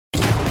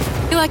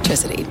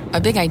Electricity,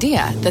 a big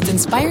idea that's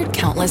inspired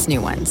countless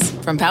new ones.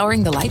 From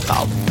powering the light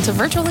bulb to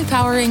virtually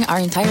powering our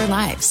entire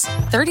lives.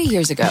 30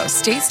 years ago,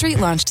 State Street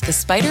launched the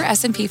Spider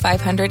S&P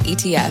 500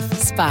 ETF,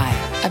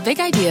 SPY. A big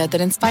idea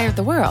that inspired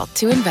the world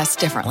to invest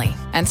differently.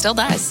 And still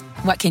does.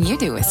 What can you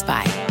do with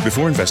SPY?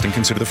 Before investing,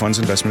 consider the fund's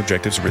investment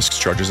objectives, risks,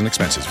 charges, and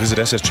expenses. Visit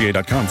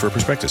ssga.com for a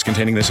prospectus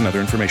containing this and other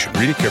information.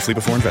 Read it carefully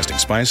before investing.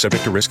 SPY is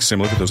subject to risks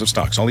similar to those of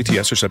stocks. All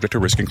ETFs are subject to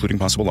risk, including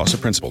possible loss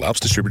of principal. Alps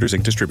Distributors,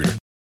 Inc. Distributor.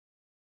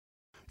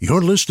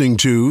 You're listening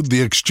to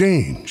The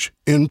Exchange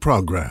in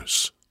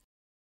Progress.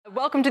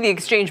 Welcome to The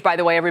Exchange, by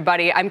the way,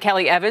 everybody. I'm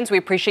Kelly Evans. We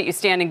appreciate you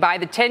standing by.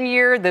 The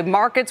 10-year, the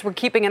markets, we're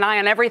keeping an eye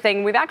on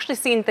everything. We've actually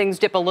seen things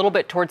dip a little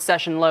bit towards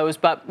session lows,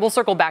 but we'll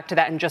circle back to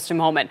that in just a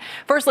moment.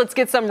 First, let's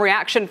get some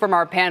reaction from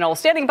our panel.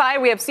 Standing by,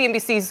 we have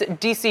CNBC's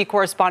D.C.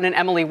 correspondent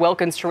Emily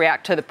Wilkins to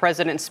react to the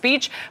president's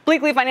speech.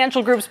 Bleakley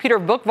Financial Group's Peter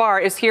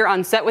Bookvar is here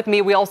on set with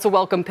me. We also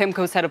welcome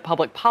PIMCO's head of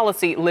public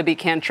policy, Libby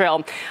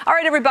Cantrell. All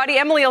right, everybody.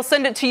 Emily, I'll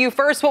send it to you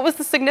first. What was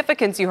the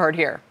significance you heard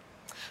here?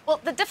 Well,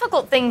 the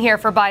difficult thing here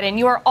for Biden,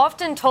 you are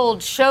often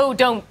told show,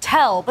 don't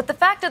tell. But the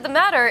fact of the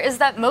matter is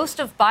that most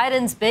of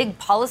Biden's big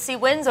policy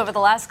wins over the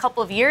last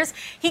couple of years,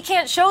 he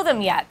can't show them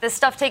yet. This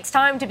stuff takes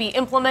time to be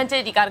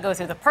implemented. You got to go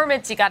through the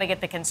permits. You got to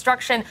get the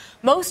construction.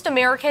 Most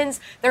Americans,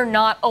 they're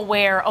not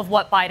aware of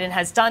what Biden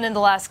has done in the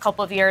last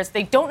couple of years.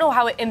 They don't know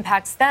how it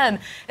impacts them.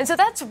 And so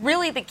that's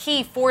really the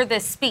key for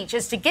this speech,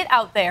 is to get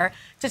out there,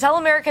 to tell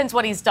Americans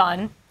what he's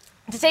done,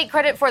 to take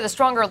credit for the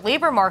stronger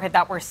labor market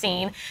that we're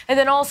seeing, and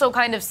then also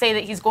kind of say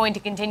that he's going to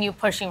continue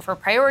pushing for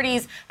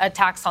priorities, a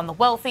tax on the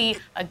wealthy,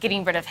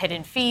 getting rid of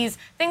hidden fees,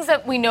 things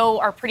that we know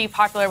are pretty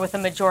popular with the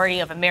majority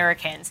of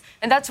Americans.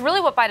 And that's really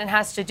what Biden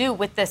has to do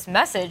with this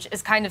message,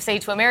 is kind of say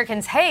to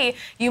Americans, hey,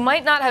 you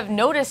might not have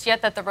noticed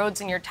yet that the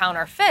roads in your town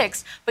are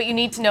fixed, but you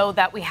need to know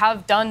that we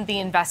have done the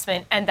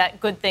investment and that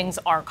good things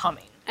are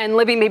coming. And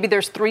Libby, maybe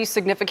there's three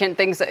significant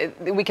things that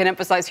we can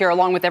emphasize here,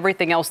 along with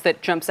everything else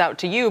that jumps out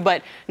to you.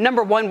 But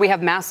number one, we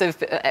have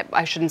massive,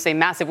 I shouldn't say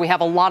massive, we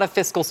have a lot of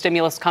fiscal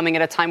stimulus coming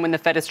at a time when the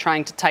Fed is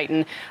trying to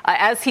tighten.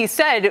 As he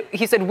said,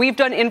 we've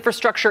done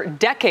infrastructure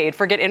decade,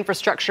 forget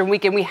infrastructure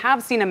week, and we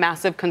have seen a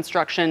massive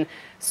construction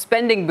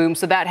spending boom.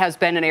 So that has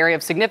been an area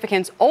of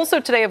significance. Also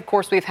today, of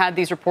course, we've had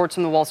these reports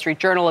from the Wall Street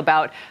Journal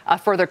about a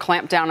further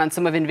clampdown on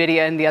some of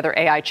NVIDIA and the other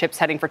AI chips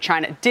heading for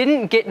China.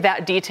 Didn't get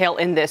that detail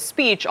in this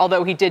speech,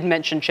 although he did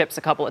mention chips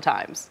a couple of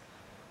times.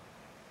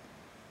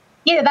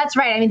 Yeah, that's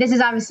right. I mean, this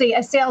is obviously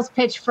a sales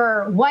pitch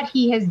for what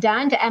he has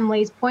done, to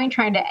Emily's point,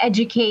 trying to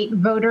educate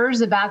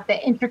voters about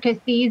the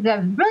intricacies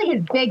of really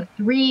his big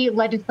three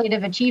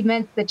legislative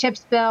achievements: the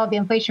CHIPS bill, the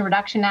Inflation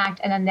Reduction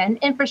Act, and then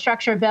the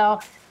infrastructure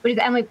bill, which,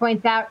 as Emily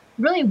points out,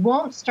 really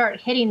won't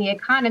start hitting the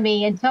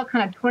economy until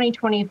kind of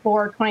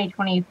 2024,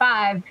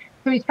 2025.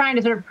 So he's trying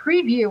to sort of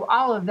preview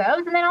all of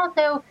those and then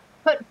also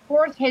put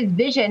forth his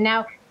vision.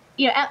 Now,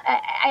 you know,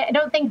 I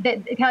don't think that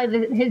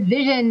his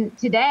vision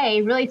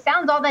today really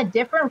sounds all that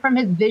different from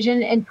his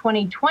vision in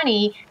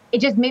 2020.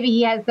 It just maybe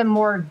he has some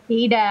more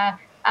data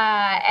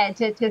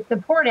to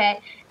support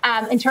it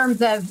in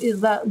terms of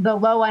the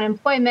low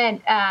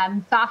unemployment,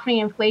 softening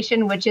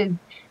inflation, which is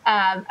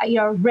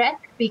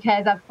risk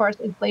because, of course,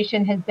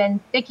 inflation has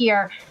been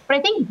stickier. But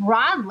I think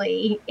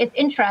broadly, it's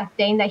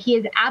interesting that he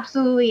is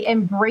absolutely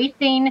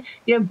embracing,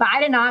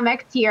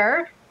 Bidenomics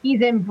here.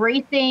 He's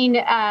embracing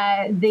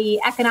the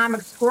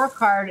economic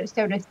scorecard,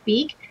 so to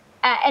speak.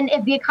 And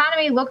if the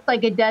economy looks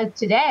like it does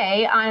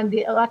today on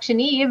the election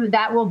eve,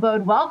 that will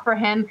bode well for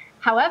him.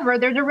 However,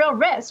 there's a real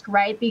risk,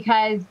 right?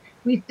 Because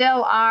we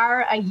still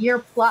are a year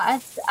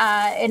plus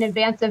in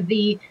advance of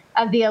the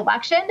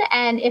election.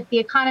 And if the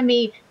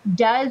economy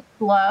does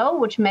slow,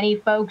 which many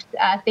folks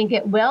think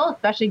it will,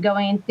 especially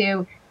going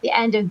into the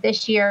end of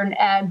this year,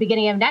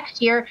 beginning of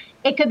next year,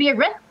 it could be a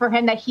risk for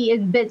him that he has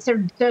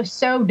been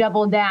so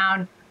doubled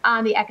down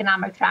on the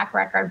economic track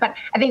record. But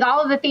I think all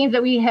of the themes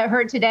that we have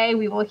heard today,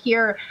 we will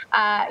hear,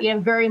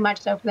 very much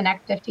so for the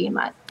next 15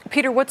 months.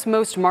 Peter, what's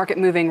most market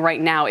moving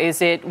right now?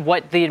 Is it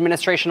what the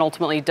administration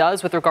ultimately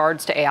does with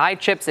regards to AI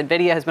chips?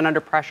 NVIDIA has been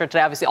under pressure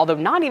today, obviously, although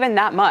not even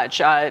that much,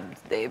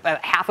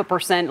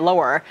 0.5%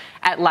 lower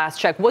at last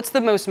check. What's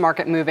the most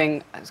market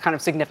moving kind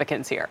of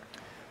significance here?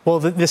 Well,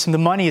 the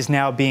money is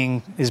now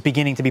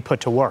beginning to be put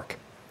to work.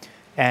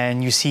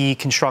 And you see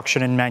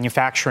construction and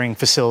manufacturing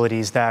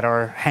facilities that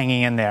are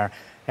hanging in there,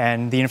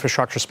 and the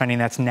infrastructure spending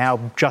that's now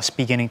just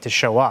beginning to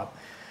show up.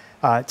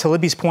 To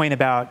Libby's point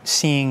about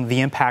seeing the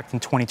impact in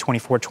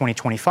 2024,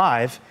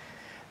 2025,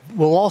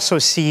 we'll also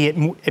see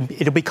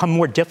it'll become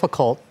more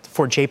difficult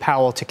for Jay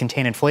Powell to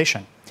contain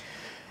inflation.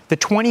 The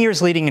 20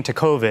 years leading into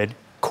COVID,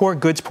 core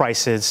goods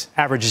prices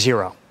averaged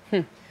zero.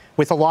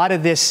 With a lot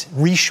of this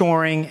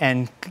reshoring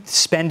and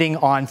spending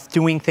on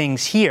doing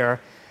things here,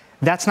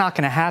 that's not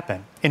going to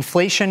happen.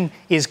 Inflation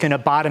is going to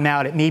bottom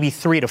out at maybe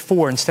 3 to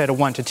 4 instead of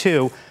 1 to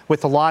 2,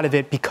 with a lot of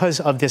it because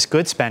of this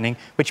good spending,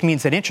 which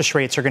means that interest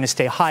rates are going to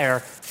stay higher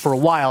for a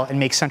while and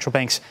make central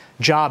banks'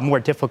 job more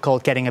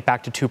difficult getting it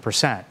back to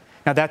 2%.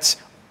 Now, that's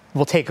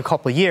will take a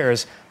couple of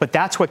years, but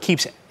that's what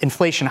keeps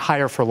inflation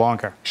higher for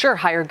longer. Sure,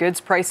 higher goods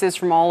prices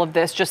from all of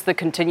this, just the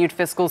continued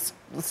fiscal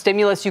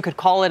stimulus, you could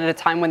call it, at a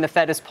time when the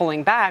Fed is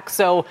pulling back.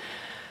 So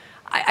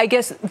I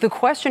guess the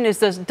question is,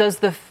 does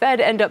the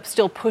Fed end up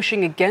still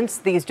pushing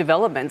against these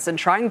developments and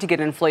trying to get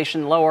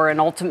inflation lower and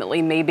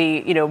ultimately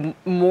maybe,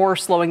 more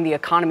slowing the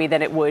economy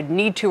than it would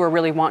need to or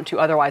really want to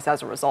otherwise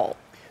as a result?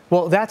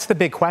 Well, that's the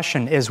big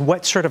question, is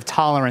what sort of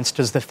tolerance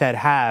does the Fed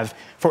have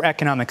for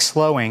economic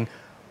slowing,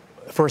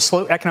 for a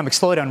economic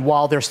slowdown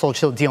while they're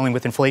still dealing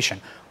with inflation?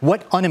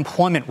 What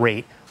unemployment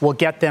rate will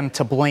get them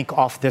to blink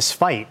off this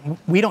fight?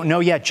 We don't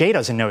know yet. Jay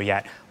doesn't know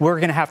yet. We're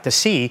going to have to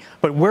see,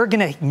 but we're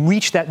going to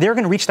reach that. They're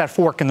going to reach that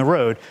fork in the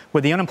road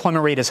where the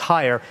unemployment rate is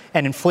higher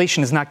and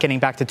inflation is not getting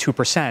back to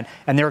 2%,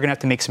 and they're going to have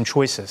to make some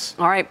choices.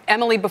 All right,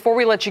 Emily, before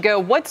we let you go,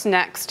 what's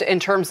next in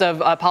terms of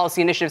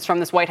policy initiatives from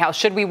this White House?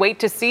 Should we wait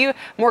to see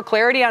more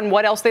clarity on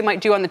what else they might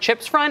do on the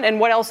chips front,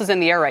 and what else is in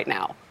the air right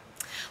now?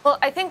 Well,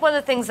 I think one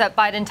of the things that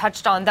Biden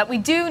touched on that we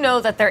do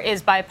know that there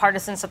is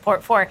bipartisan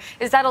support for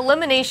is that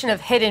elimination of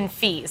hidden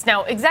fees.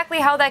 Now, exactly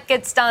how that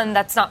gets done,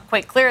 that's not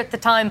quite clear at the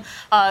time.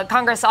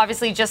 Congress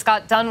obviously just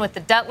got done with the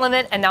debt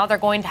limit, and now they're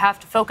going to have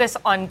to focus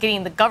on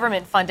getting the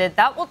government funded.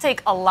 That will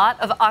take a lot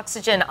of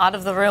oxygen out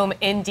of the room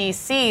in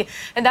D.C.,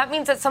 and that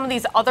means that some of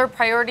these other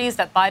priorities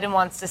that Biden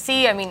wants to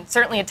see, I mean,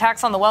 certainly a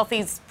tax on the wealthy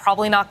is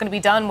probably not going to be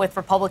done with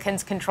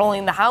Republicans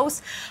controlling the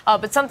House,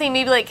 but something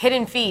maybe like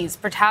hidden fees,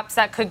 perhaps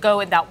that could go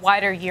in that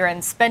wider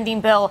year-end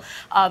spending bill.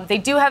 They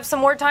do have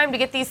some more time to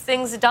get these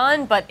things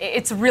done, but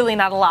it's really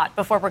not a lot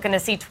before we're going to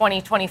see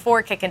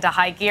 2024 kick into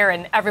high gear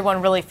and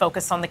everyone really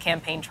focus on the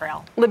campaign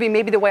trail. Libby,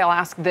 maybe the way I'll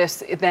ask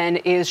this then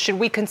is, should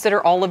we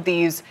consider all of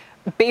these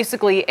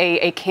basically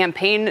a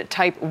campaign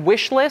type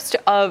wish list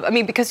of,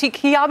 because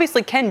he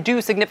obviously can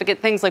do significant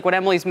things like what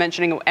Emily's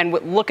mentioning, and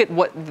look at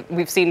what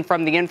we've seen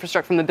from the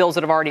infrastructure, from the bills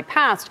that have already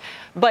passed.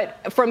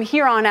 But from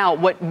here on out,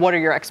 what are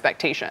your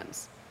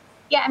expectations?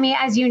 Yeah,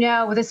 as you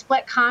know, with a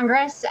split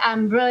Congress,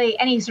 really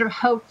any sort of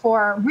hope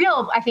for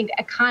real, I think,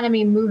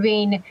 economy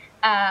moving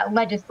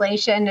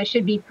legislation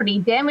should be pretty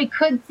dim. We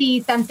could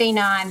see something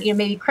on,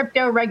 maybe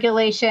crypto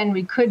regulation.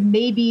 We could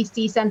maybe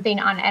see something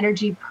on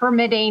energy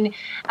permitting.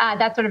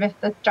 That's sort of if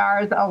the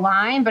stars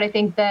align. But I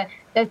think the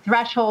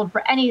threshold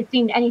for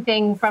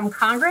anything from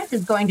Congress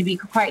is going to be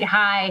quite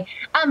high.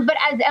 But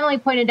as Emily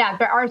pointed out,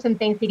 there are some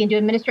things he can do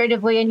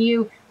administratively, and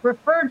you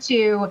referred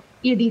to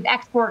these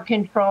export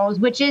controls,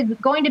 which is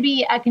going to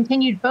be a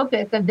continued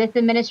focus of this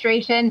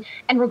administration.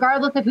 And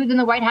regardless of who's in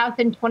the White House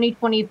in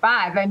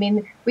 2025,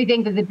 we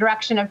think that the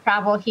direction of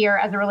travel here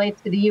as it relates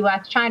to the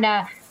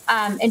U.S.-China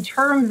in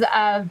terms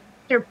of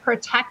sort of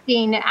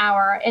protecting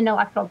our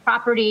intellectual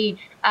property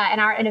and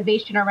our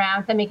innovation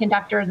around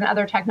semiconductors and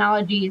other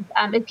technologies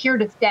is here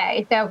to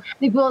stay. So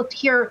we will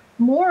hear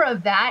more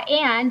of that.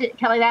 And,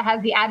 Kelly, that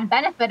has the added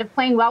benefit of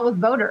playing well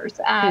with voters.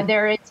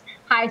 There is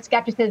high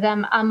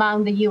skepticism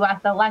among the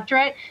U.S.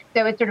 electorate.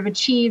 So it sort of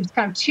achieves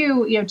kind of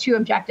two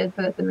objectives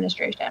for this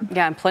administration.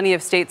 Yeah, and plenty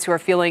of states who are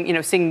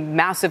seeing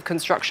massive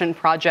construction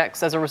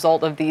projects as a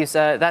result of these.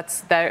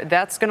 That's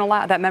going to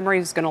last. That memory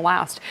is going to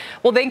last.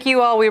 Well, thank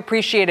you all. We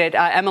appreciate it,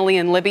 Emily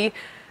and Libby.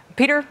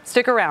 Peter,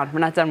 stick around. We're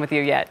not done with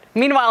you yet.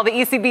 Meanwhile, the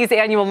ECB's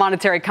annual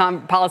monetary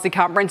policy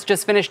conference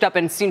just finished up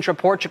in Sintra,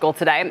 Portugal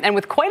today. And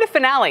with quite a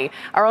finale,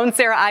 our own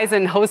Sarah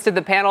Eisen hosted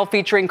the panel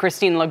featuring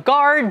Christine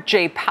Lagarde,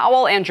 Jay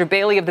Powell, Andrew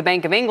Bailey of the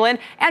Bank of England,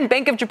 and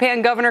Bank of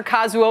Japan Governor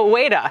Kazuo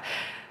Ueda.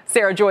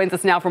 Sarah joins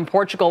us now from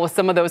Portugal with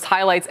some of those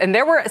highlights. And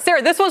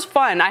Sarah, this was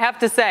fun, I have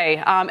to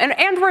say,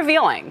 and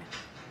revealing.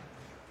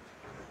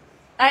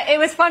 It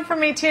was fun for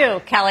me,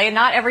 too, Kelly.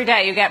 Not every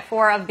day you get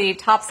four of the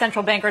top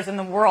central bankers in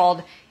the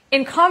world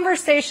in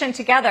conversation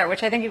together,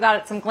 which I think you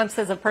got some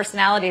glimpses of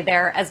personality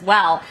there as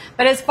well.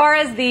 But as far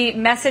as the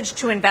message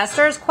to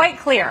investors, quite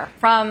clear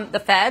from the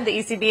Fed, the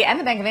ECB,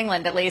 and the Bank of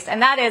England, at least,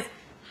 and that is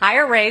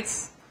higher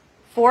rates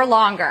for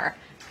longer.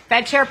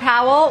 Fed Chair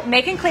Powell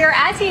making clear,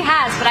 as he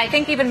has, but I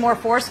think even more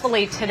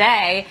forcefully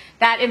today,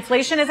 that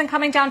inflation isn't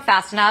coming down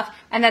fast enough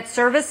and that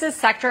services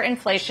sector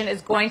inflation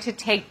is going to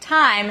take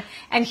time.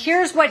 And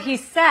here's what he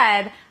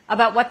said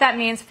about what that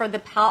means for the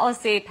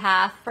policy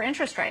path for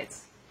interest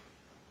rates.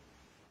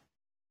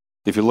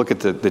 If you look at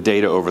the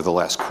data over the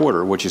last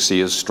quarter, what you see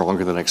is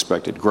stronger than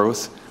expected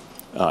growth,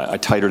 a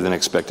tighter than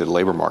expected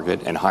labor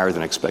market, and higher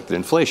than expected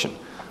inflation.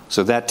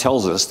 So that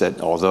tells us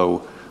that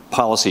although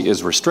policy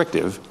is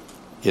restrictive,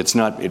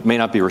 it may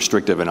not be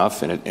restrictive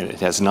enough, and it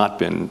has not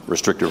been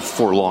restrictive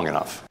for long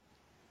enough.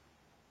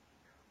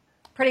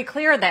 Pretty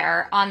clear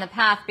there on the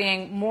path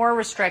being more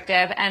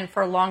restrictive and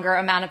for a longer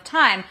amount of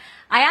time.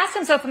 I asked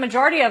him, so if a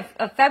majority of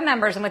Fed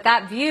members, and with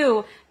that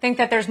view, think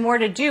that there's more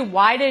to do,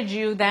 why did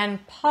you then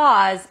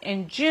pause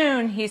in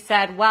June? He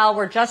said, well,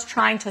 we're just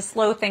trying to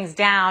slow things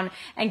down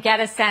and get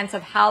a sense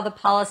of how the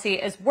policy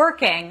is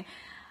working,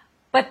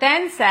 but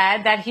then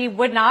said that he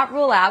would not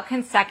rule out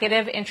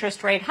consecutive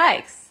interest rate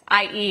hikes,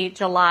 i.e.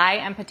 July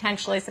and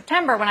potentially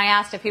September, when I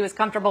asked if he was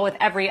comfortable with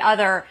every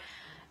other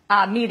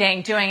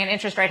meeting doing an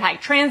interest rate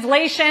hike.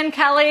 Translation,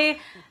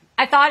 Kelly,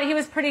 I thought he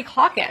was pretty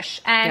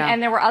hawkish,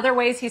 and there were other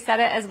ways he said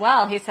it as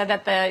well. He said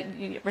that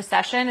the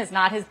recession is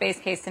not his base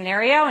case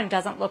scenario and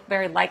doesn't look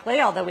very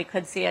likely, although we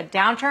could see a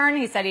downturn.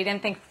 He said he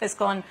didn't think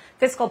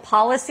fiscal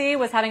policy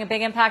was having a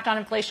big impact on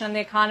inflation in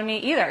the economy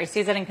either. He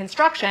sees it in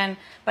construction,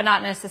 but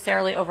not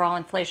necessarily overall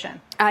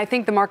inflation. I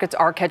think the markets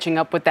are catching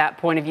up with that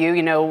point of view.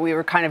 You know, we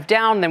were kind of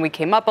down, then we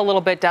came up a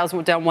little bit. Dow's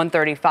went down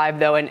 135,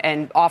 though,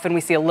 and often we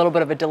see a little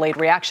bit of a delayed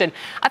reaction.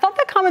 I thought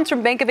the comments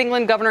from Bank of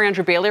England Governor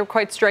Andrew Bailey were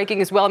quite striking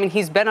as well. I mean,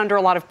 he's been under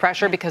a lot of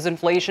pressure because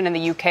inflation in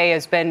the UK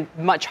has been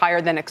much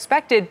higher than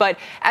expected. But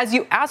as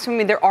you asked him, I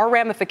mean, there are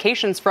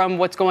ramifications from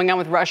what's going on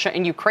with Russia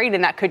and Ukraine,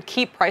 and that could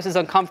keep prices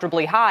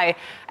uncomfortably high.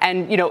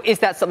 And, you know, is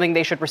that something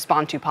they should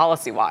respond to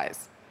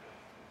policy-wise?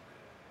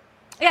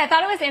 Yeah, I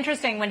thought it was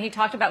interesting when he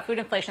talked about food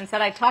inflation,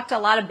 said I talked to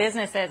a lot of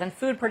businesses and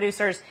food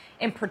producers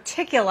in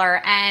particular,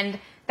 and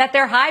that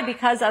they're high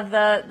because of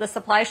the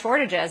supply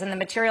shortages and the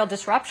material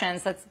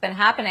disruptions that's been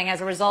happening as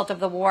a result of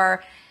the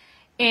war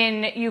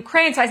in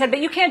Ukraine. So I said, but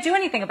you can't do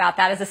anything about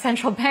that as a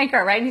central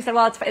banker, right? And he said,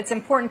 well, it's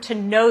important to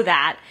know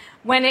that.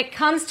 When it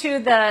comes to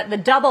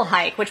the double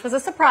hike, which was a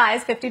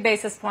surprise, 50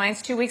 basis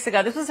points 2 weeks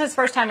ago, this was his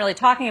first time really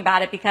talking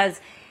about it because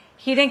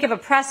he didn't give a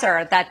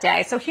presser that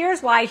day. So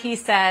here's why he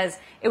says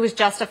it was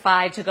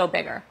justified to go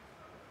bigger.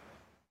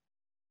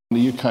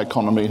 The UK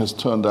economy has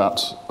turned out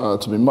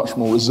to be much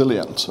more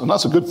resilient, and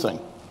that's a good thing.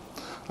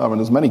 I mean,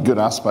 there's many good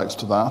aspects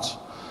to that.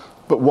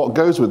 But what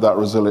goes with that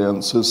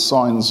resilience is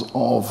signs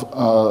of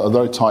a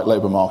very tight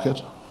labour market,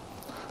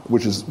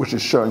 which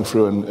is showing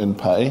through in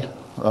pay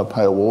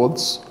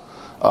awards,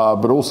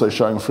 but also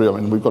showing through.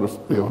 I mean, we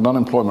have an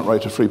unemployment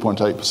rate of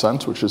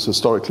 3.8%, which is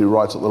historically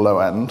right at the low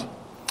end.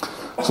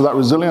 So that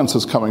resilience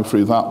is coming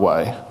through that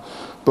way.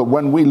 But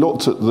when we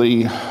looked at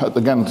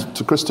again,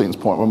 to Christine's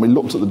point, when we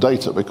looked at the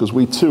data, because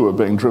we too are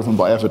being driven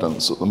by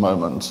evidence at the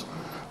moment,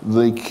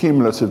 the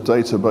cumulative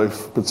data,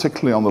 both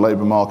particularly on the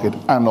labour market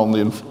and on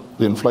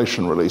the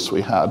inflation release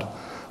we had,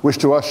 which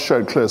to us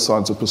showed clear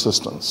signs of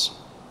persistence,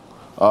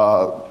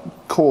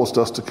 caused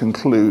us to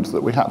conclude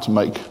that we had to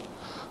make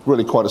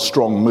really quite a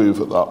strong move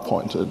at that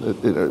point.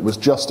 It was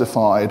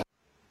justified.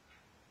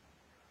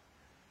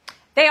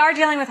 They are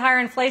dealing with higher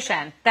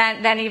inflation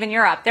than even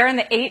Europe. They're in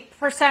the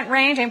 8%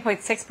 range.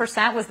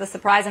 8.6% was the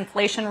surprise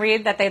inflation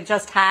read that they've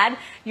just had.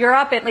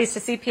 Europe, at least a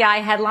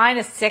CPI headline,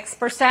 is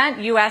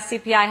 6%. U.S.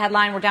 CPI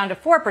headline, we're down to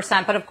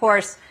 4%. But, of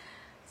course,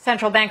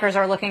 central bankers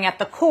are looking at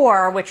the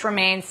core, which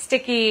remains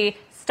sticky,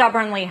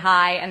 stubbornly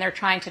high, and they're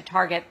trying to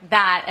target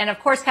that. And, of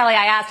course, Kelly,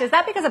 I asked, is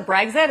that because of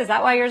Brexit? Is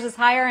that why yours is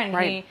higher? And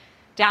right. He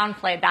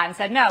downplayed that and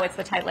said, no, it's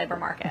the tight labor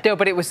market. No,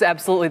 but it was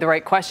absolutely the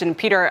right question.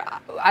 Peter,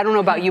 I don't know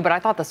about you, but I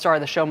thought the star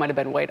of the show might have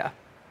been Wada.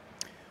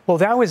 Well,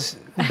 that was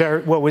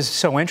what was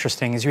so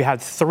interesting is you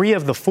had 3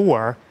 of the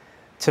 4,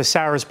 to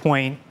Sarah's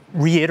point,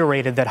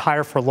 reiterated that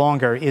higher for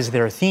longer is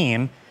their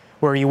theme,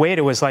 where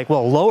Wada was like,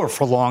 well, lower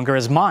for longer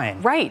is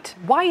mine. Right.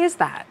 Why is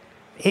that?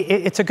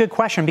 It's a good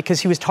question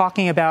because he was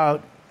talking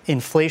about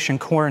inflation,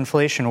 core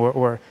inflation,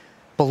 or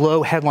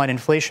below headline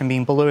inflation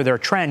being below their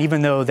trend,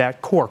 even though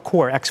that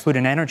core, ex-food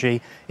and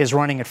energy, is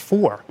running at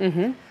 4.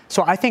 Mm-hmm.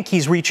 So I think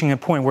he's reaching a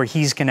point where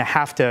he's going to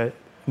have to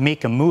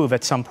make a move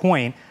at some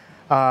point.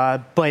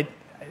 But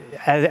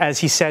as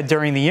he said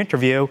during the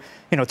interview,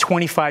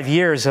 25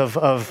 years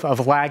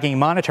of lagging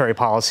monetary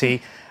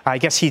policy, I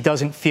guess he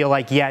doesn't feel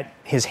like yet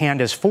his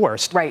hand is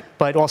forced. Right.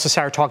 But also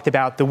Sarah talked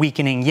about the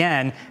weakening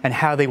yen and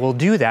how they will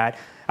do that.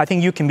 I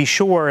think you can be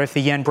sure if the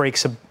yen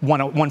breaks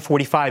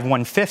 145,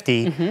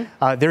 150,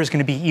 there's going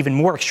to be even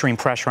more extreme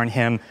pressure on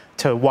him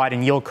to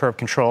widen yield curve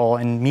control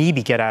and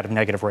maybe get out of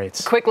negative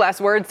rates. Quick last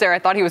words there. I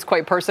thought he was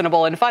quite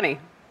personable and funny.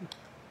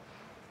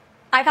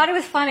 I thought it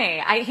was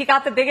funny. He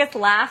got the biggest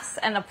laughs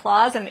and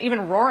applause and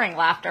even roaring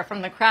laughter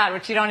from the crowd,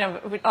 which you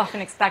don't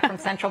often expect from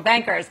central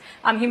bankers.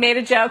 He made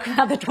a joke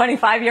about the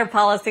 25-year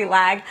policy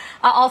lag.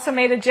 Also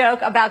made a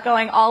joke about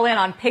going all in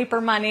on paper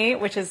money,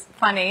 which is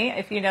funny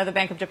if you know the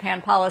Bank of Japan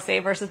policy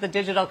versus the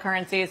digital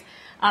currencies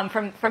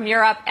from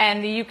Europe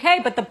and the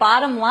UK. But the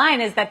bottom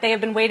line is that they have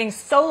been waiting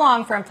so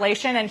long for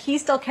inflation, and he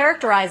still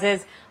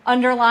characterizes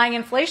underlying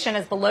inflation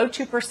as below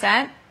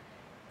 2%.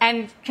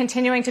 And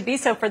continuing to be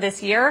so for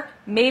this year,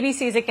 maybe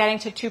sees it getting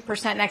to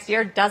 2% next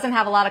year, doesn't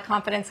have a lot of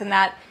confidence in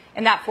that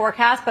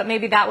forecast, but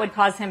maybe that would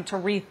cause him to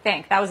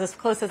rethink. That was as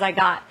close as I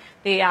got,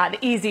 the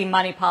easy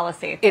money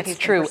policy. It's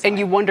true. And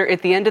you wonder,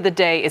 at the end of the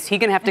day, is he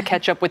going to have to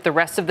catch up with the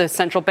rest of the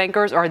central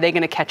bankers, or are they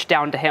going to catch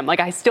down to him?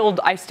 Like, I still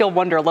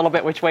wonder a little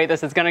bit which way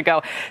this is going to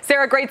go.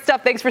 Sarah, great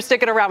stuff. Thanks for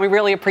sticking around. We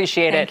really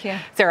appreciate it. Thank you.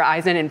 Sarah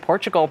Eisen in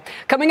Portugal.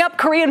 Coming up,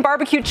 Korean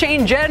barbecue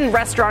chain Jen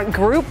Restaurant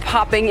Group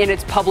hopping in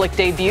its public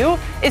debut.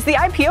 Is the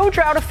IPO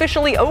drought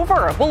officially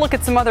over? We'll look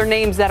at some other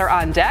names that are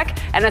on deck.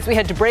 And as we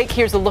head to break,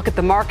 here's a look at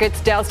the markets.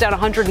 Dow's down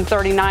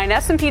 139,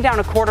 S&P down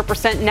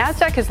 0.25%.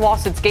 NASDAQ has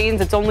lost its gains.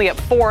 It's only up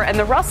 4. And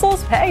the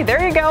Russells, hey,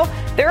 there you go.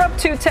 They're up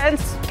 0.2,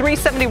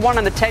 371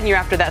 on the 10-year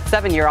after that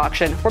 7-year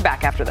auction. We're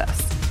back after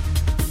this.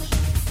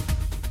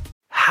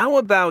 How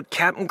about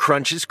Captain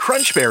Crunch's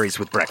Crunch Berries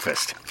with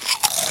breakfast?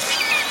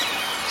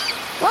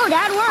 Whoa,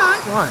 Dad, we're on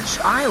Crunch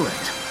Island.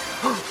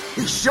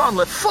 He's Jean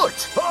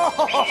Lefoote.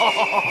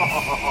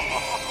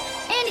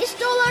 And he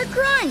stole our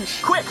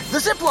crunch. Quick, the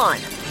zip line.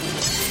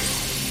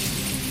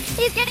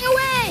 He's getting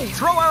away.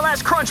 Throw our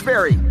last crunch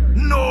berry.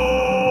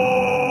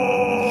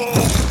 No!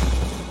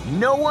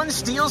 No one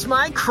steals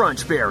my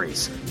crunch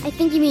berries. I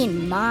think you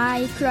mean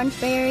my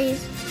crunch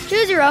berries.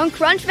 Choose your own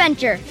crunch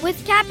venture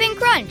with Cap'n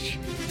Crunch.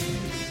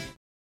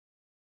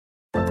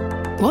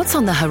 What's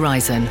on the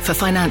horizon for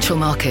financial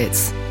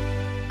markets?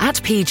 At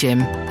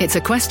PGIM, it's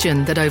a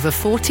question that over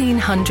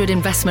 1,400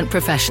 investment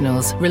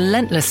professionals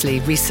relentlessly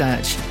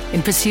research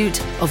in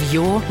pursuit of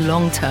your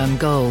long-term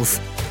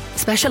goals.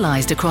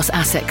 Specialized across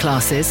asset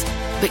classes,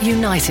 but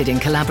united in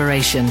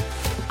collaboration,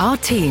 our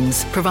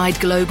teams provide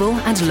global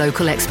and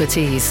local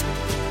expertise.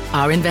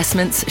 Our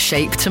investments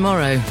shape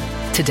tomorrow,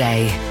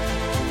 today.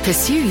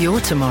 Pursue your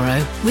tomorrow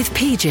with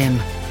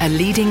PGIM, a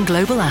leading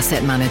global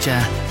asset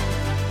manager.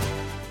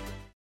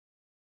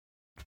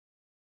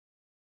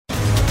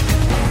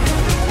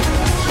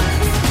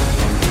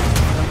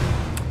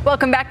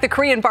 Welcome back. The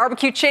Korean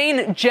barbecue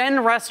chain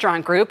Gen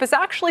Restaurant Group is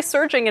actually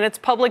surging in its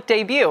public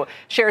debut.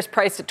 Shares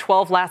priced at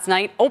 $12 last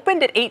night,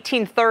 opened at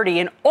 $18.30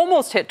 and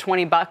almost hit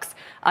 $20.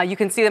 You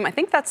can see them. I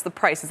think that's the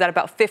price. Is at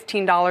about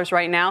 $15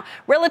 right now.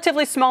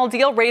 Relatively small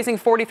deal, raising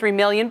 $43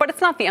 million, but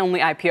it's not the only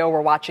IPO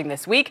we're watching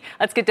this week.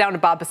 Let's get down to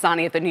Bob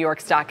Pisani at the New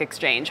York Stock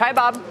Exchange. Hi,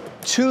 Bob.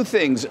 Two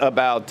things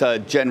about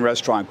Gen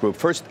Restaurant Group.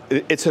 First,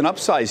 it's an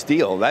upsized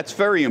deal. That's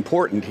very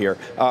important here.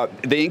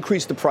 They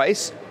increased the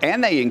price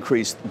and they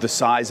increased the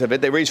size of it.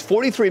 They raised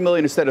 $43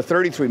 million instead of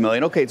 $33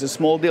 million. Okay, it's a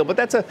small deal, but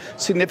that's a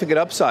significant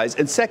upsize.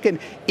 And second,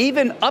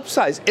 even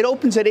upsize, it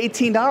opens at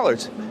 $18,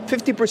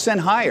 50%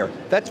 higher.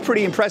 That's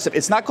pretty impressive.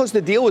 It's not because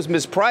the deal was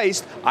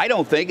mispriced, I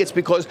don't think. It's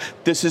because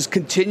this is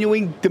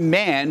continuing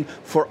demand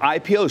for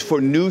IPOs, for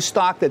new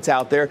stock that's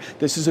out there.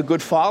 This is a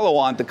good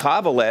follow-on to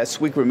Kava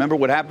last week. Remember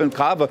what happened?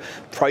 Kava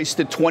priced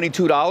at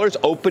 $22,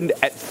 opened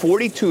at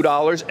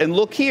 $42, and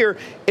look here,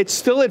 it's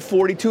still at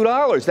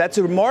 $42. That's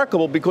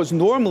remarkable because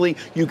normally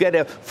you get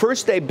a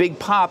first day big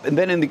pop, and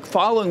then in the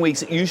following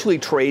weeks, it usually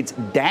trades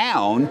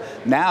down.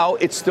 Now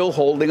it's still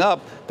holding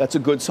up. That's a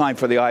good sign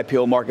for the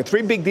IPO market.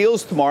 Three big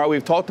deals tomorrow.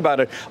 We've talked about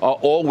it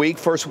all week.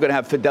 First, we're going to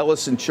have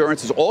Fidelis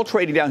Insurance. It's all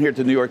trading down here at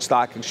the New York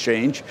Stock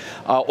Exchange.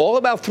 All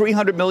about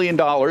 $300 million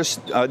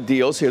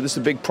deals here. This is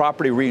a big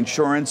property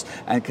reinsurance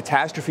and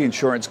catastrophe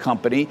insurance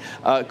company.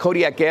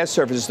 Kodiak Gas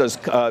Services does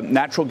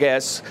natural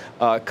gas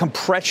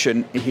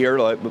compression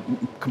here,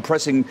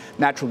 compressing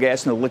natural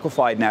gas into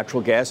liquefied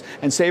natural gas.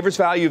 And Savers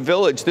Value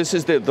Village, this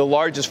is the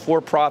largest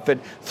for-profit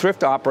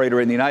thrift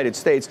operator in the United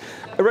States.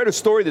 I read a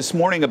story this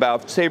morning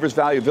about Savers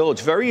Value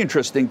Village. Very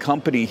interesting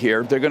company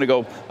here. They're going to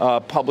go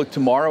public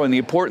tomorrow, and the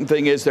important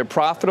thing is they're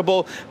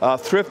profitable.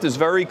 Thrift is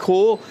very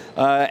cool,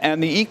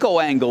 and the eco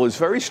angle is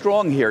very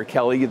strong here,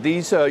 Kelly.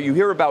 These you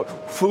hear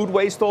about food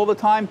waste all the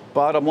time.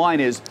 Bottom line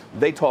is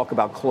they talk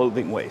about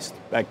clothing waste.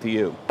 Back to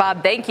you.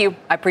 Bob, thank you.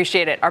 I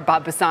appreciate it. Our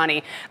Bob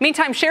Pisani.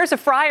 Meantime, shares of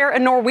Freyr, a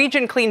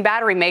Norwegian clean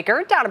battery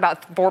maker, down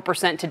about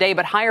 4% today,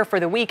 but higher for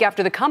the week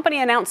after the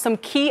company announced some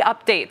key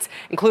updates,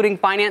 including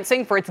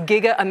financing for its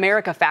Giga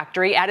America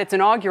factory at its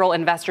inaugural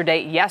investor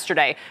day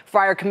yesterday.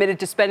 Freyr committed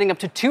to spending up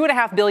to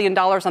 $2.5 billion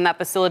on that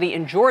facility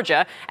in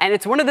Georgia, and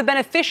it's one of the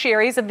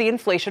beneficiaries of the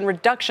Inflation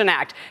Reduction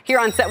Act. Here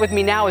on set with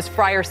me now is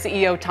Freyr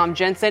CEO Tom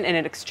Jensen in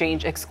an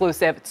Exchange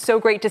exclusive. It's so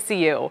great to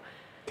see you.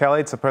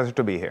 Kelly, it's a pleasure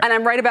to be here. And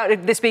I'm right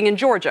about this being in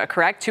Georgia,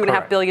 correct?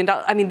 $2.5 billion.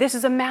 I mean, this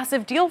is a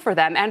massive deal for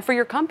them and for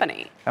your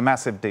company. A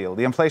massive deal.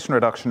 The Inflation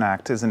Reduction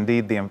Act is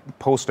indeed the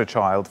poster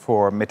child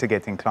for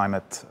mitigating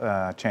climate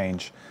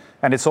change.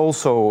 And it's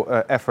also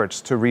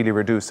efforts to really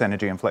reduce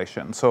energy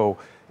inflation. So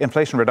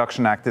Inflation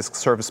Reduction Act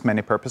serves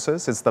many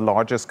purposes. It's the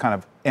largest kind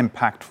of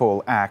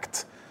impactful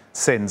act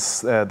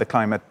since the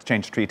climate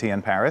change treaty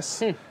in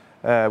Paris.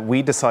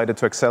 We decided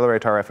to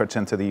accelerate our efforts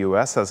into the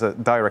U.S. as a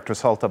direct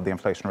result of the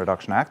Inflation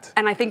Reduction Act.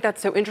 And I think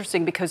that's so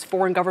interesting because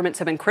foreign governments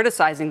have been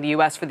criticizing the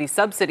U.S. for these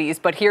subsidies,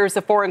 but here's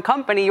a foreign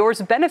company,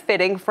 yours,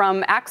 benefiting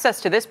from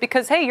access to this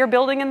because, hey, you're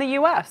building in the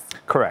U.S.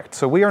 Correct.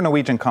 So we are a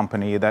Norwegian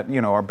company that,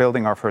 are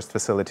building our first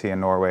facility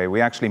in Norway.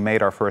 We actually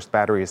made our first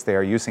batteries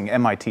there using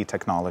MIT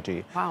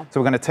technology. Wow.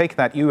 So we're going to take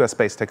that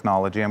U.S.-based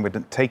technology and we're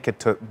going to take it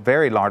to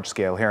very large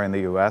scale here in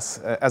the U.S.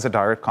 As a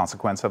direct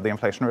consequence of the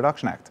Inflation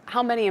Reduction Act.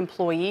 How many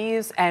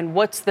employees and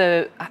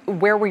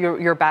where will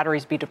your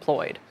batteries be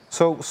deployed?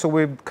 So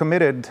we've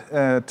committed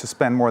to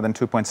spend more than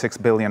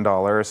 $2.6 billion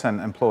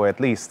and employ at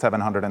least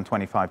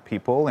 725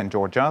 people in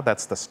Georgia.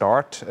 That's the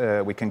start.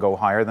 We can go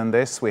higher than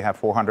this. We have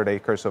 400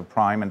 acres of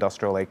prime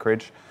industrial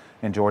acreage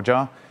in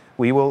Georgia.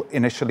 We will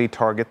initially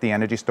target the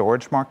energy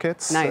storage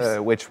markets,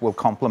 which will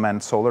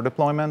complement solar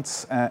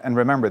deployments. And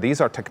remember,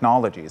 these are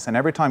technologies. And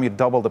every time you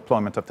double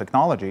deployment of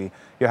technology,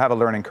 you have a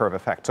learning curve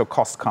effect. So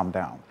costs come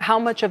down. How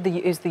much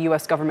is the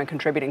U.S. government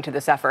contributing to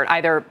this effort,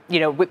 either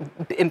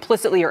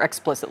implicitly or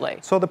explicitly?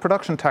 So the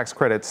production tax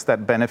credits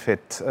that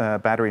benefit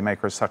battery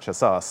makers such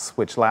as us,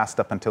 which last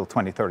up until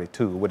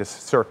 2032, with a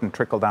certain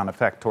trickle-down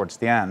effect towards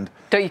the end.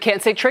 You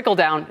can't say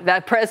trickle-down.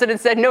 That president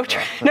said no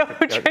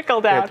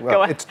trickle-down.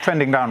 Go ahead. It's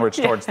trending downwards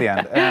towards the the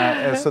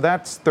end. So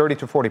that's 30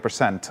 to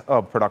 40%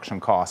 of production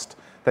cost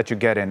that you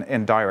get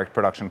in direct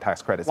production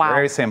tax credits. Wow.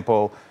 Very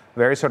simple,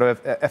 very sort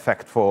of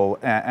effectful,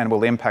 and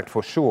will impact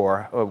for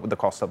sure the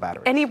cost of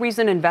batteries. Any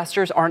reason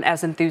investors aren't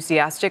as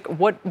enthusiastic?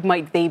 What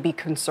might they be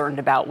concerned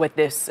about with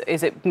this?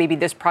 Is it maybe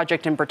this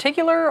project in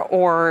particular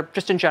or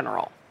just in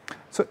general?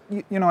 So,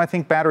 I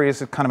think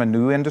batteries is kind of a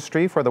new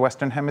industry for the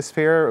Western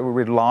Hemisphere.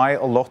 We rely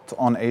a lot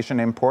on Asian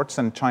imports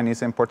and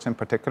Chinese imports in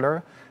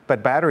particular.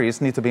 But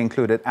batteries need to be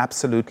included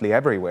absolutely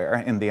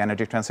everywhere in the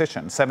energy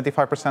transition.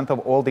 75% of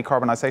all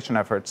decarbonization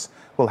efforts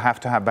will have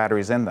to have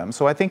batteries in them.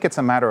 So I think it's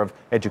a matter of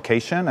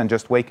education and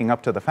just waking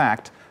up to the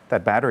fact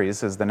that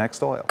batteries is the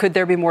next oil. Could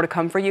there be more to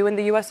come for you in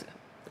the U.S.?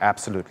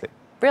 Absolutely.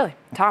 Really?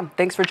 Tom,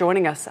 thanks for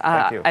joining us.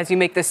 Thank you. As you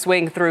make this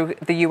swing through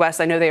the U.S.,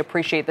 I know they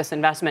appreciate this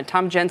investment.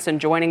 Tom Jensen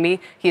joining me.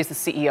 He is the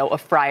CEO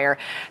of Freyr.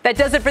 That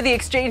does it for The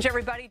Exchange,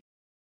 everybody.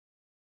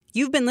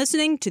 You've been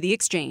listening to The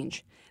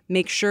Exchange.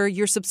 Make sure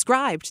you're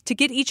subscribed to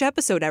get each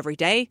episode every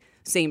day,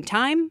 same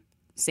time,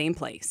 same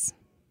place.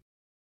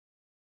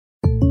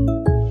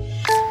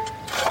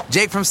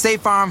 Jake from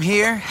State Farm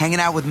here, hanging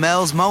out with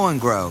Mel's Mow and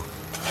Grow.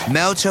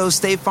 Mel chose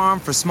State Farm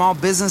for small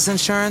business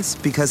insurance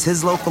because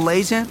his local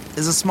agent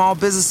is a small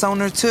business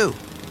owner too.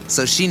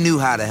 So she knew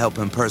how to help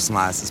him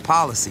personalize his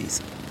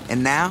policies.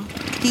 And now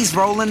he's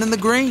rolling in the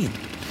green.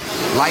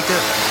 Like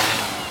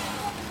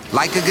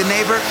a good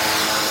neighbor?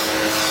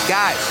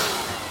 Guys,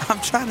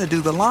 I'm trying to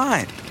do the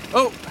line.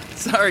 Oh,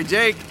 sorry,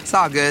 Jake. It's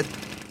all good.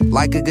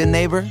 Like a good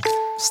neighbor,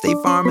 State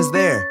Farm is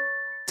there.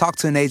 Talk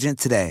to an agent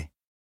today.